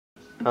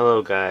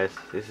Hello guys,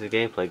 this is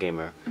Gameplay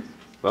Gamer.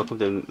 Welcome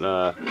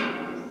to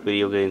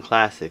Video Game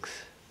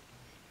Classics.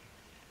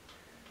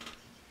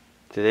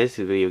 Today's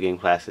Video Game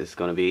Classics is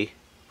going to be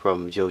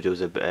from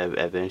JoJo's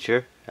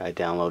Adventure. I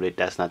downloaded,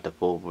 that's not the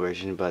full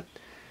version, but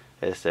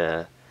it's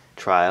a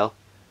trial.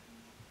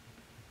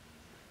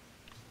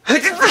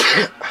 Excuse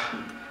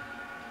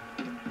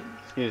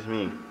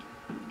me.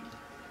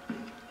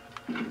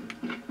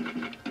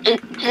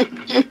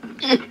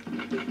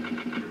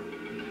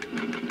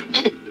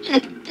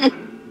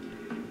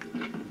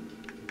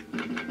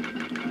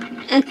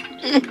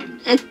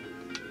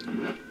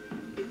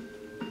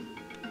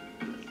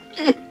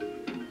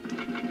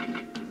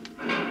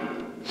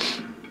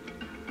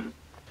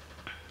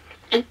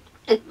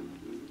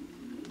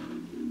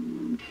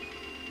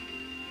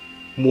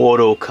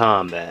 Mortal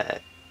Kombat.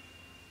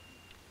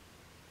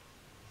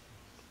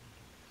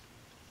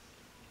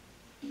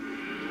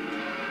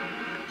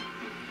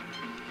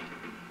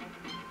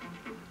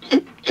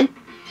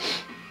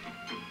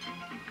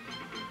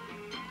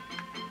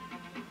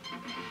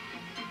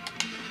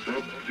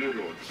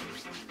 Sub-Zero.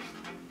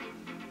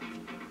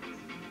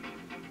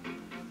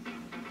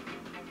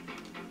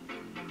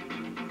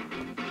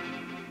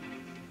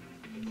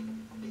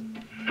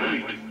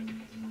 Fight.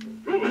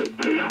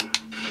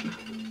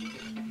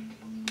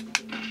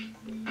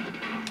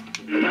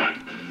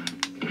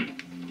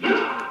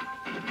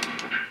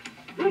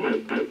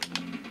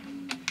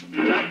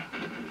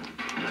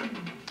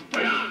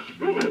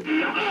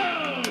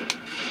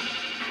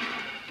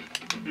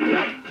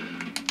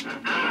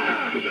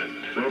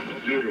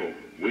 Sub-Zero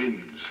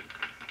wins.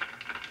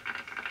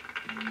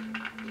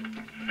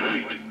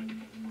 Fight.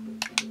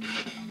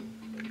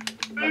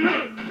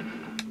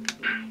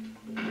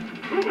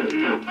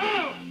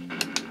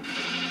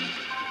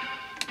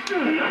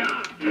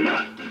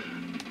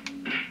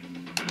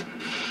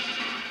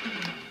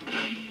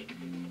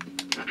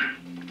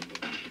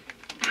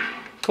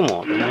 Come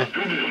on, man.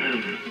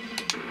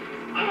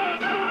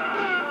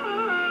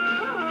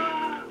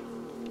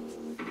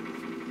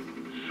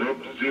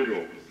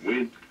 Sub-Zero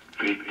wins.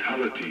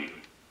 Fatality.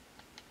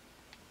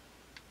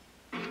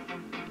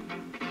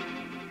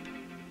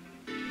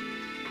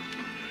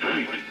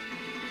 Fight.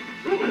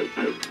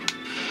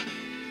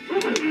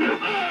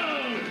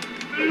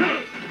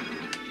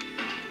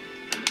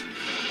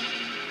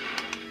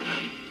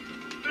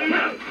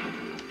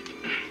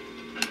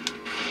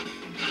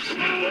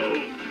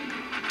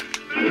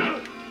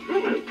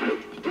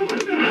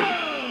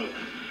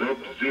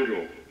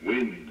 Sub-Zero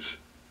wins.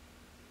 Fight.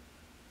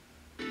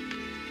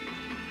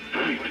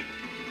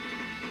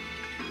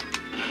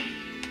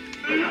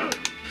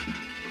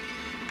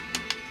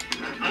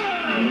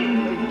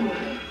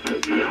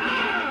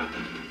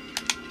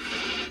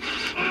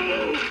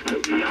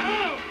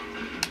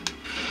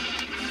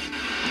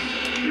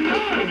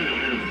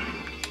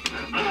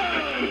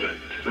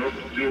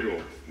 Sub-Zero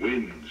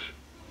wins. Fight.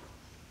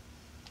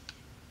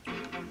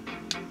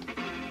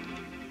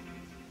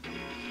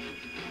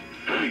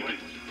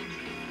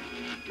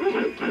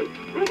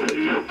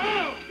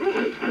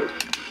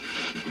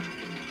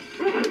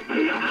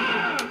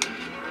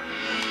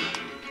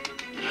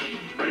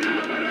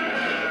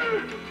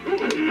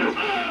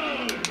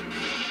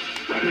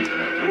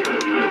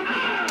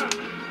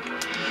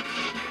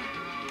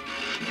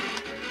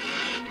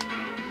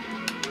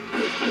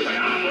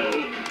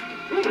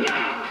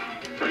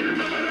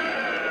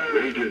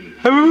 Raiden.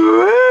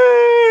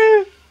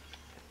 Fight.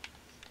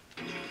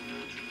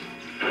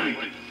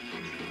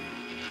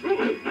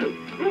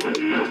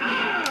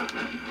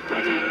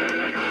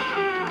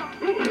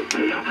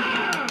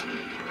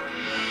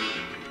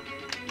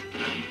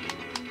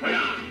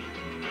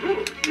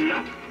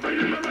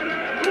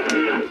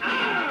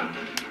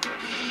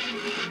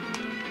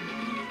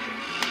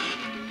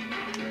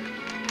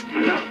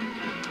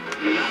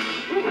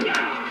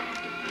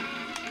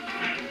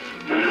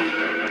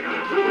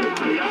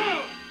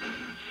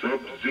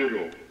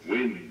 Sub-Zero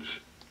wins.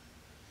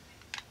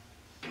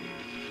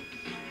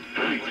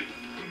 Fight.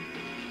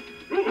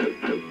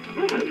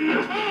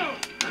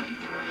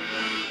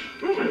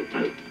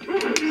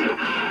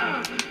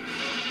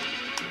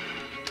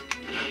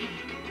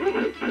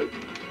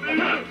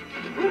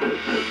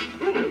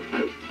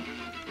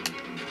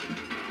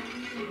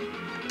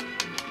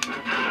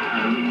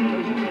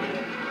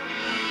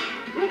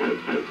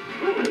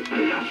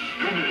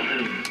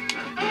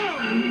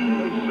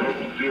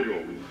 Sub-Zero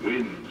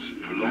wins.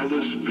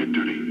 Flawless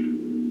victory.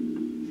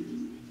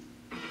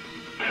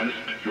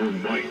 Test your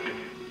might.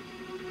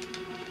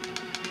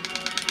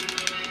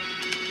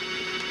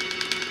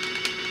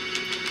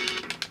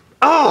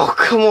 Oh,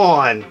 come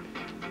on!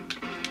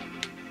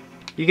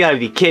 You gotta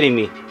be kidding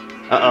me.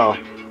 Uh-oh.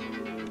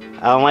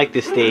 I don't like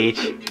this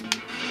stage.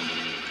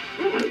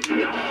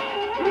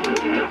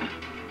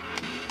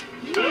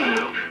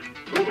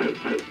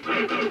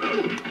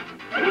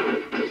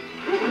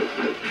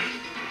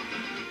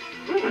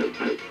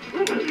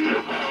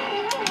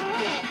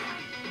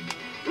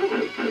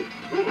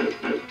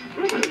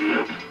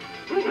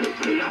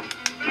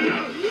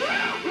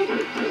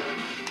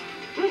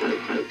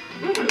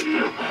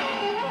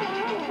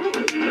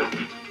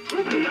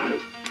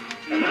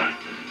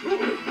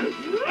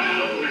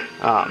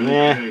 Oh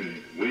man.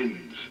 Kang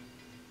wins.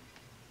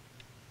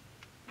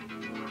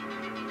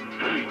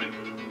 Fight.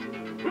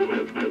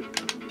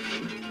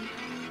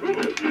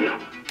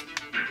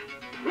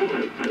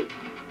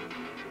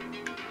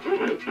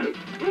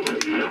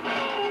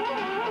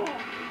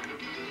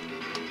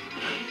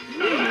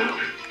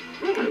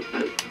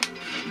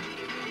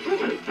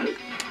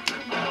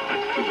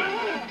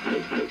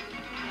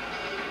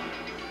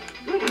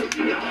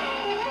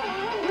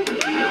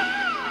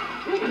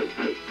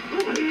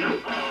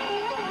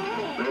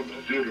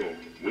 Sub-Zero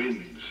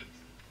wins.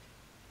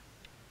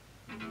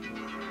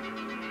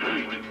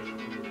 Fight.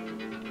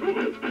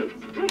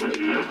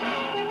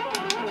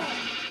 Sub-Zero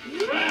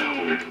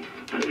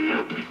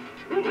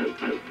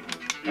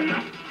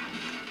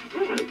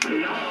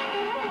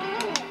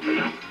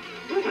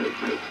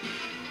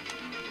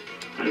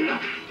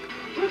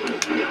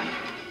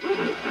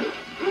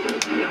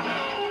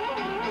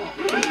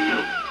wins.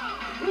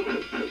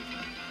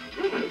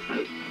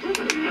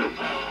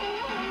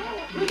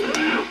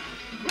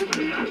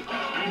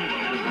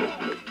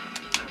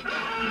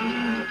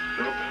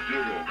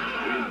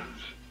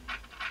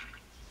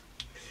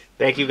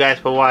 Thank you guys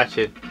for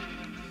watching.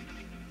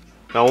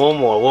 No, one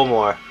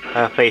more. I'm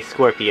gonna play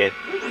Scorpion.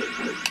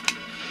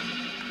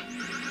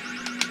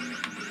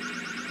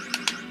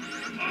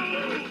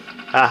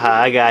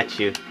 Haha, I got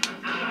you.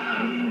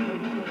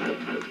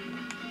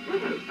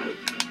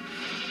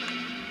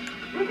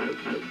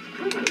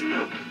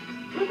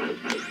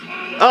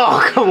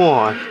 Oh, come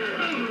on.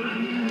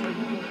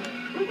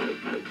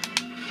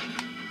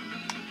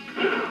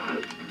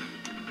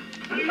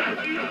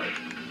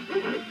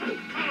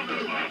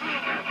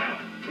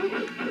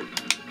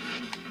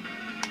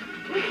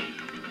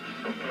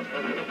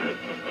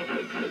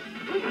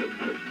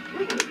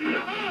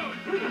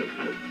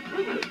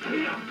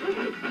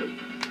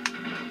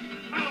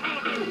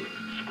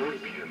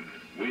 Scorpion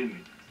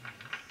wins.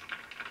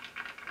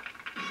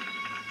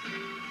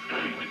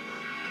 Fight.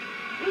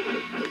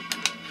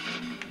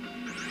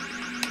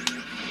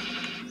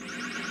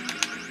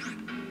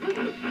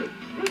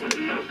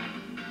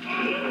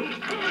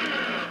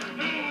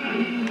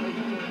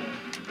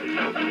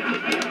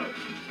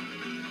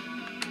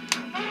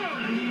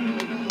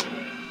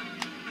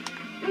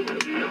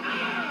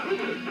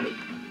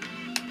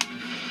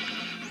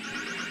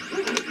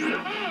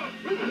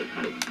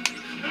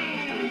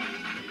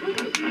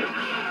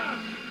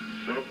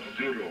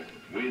 Sub-Zero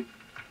wins.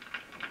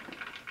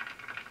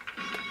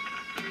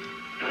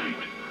 Fight.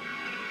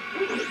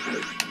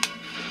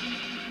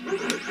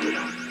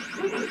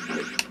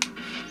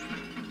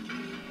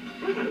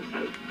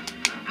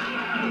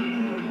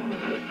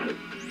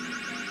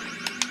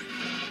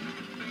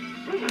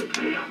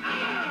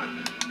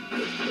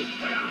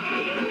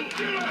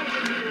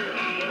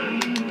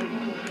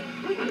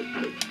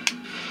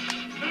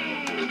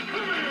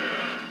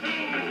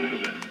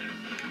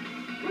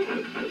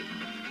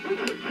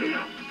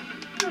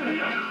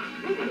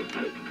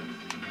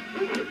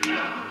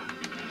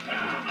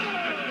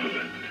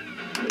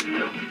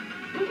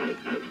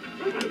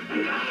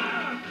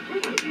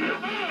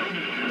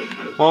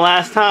 One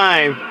last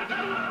time.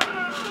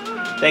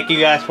 Thank you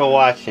guys for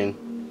watching.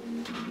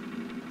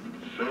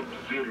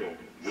 Sub-Zero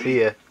wins.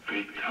 See ya.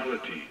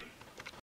 Fatality.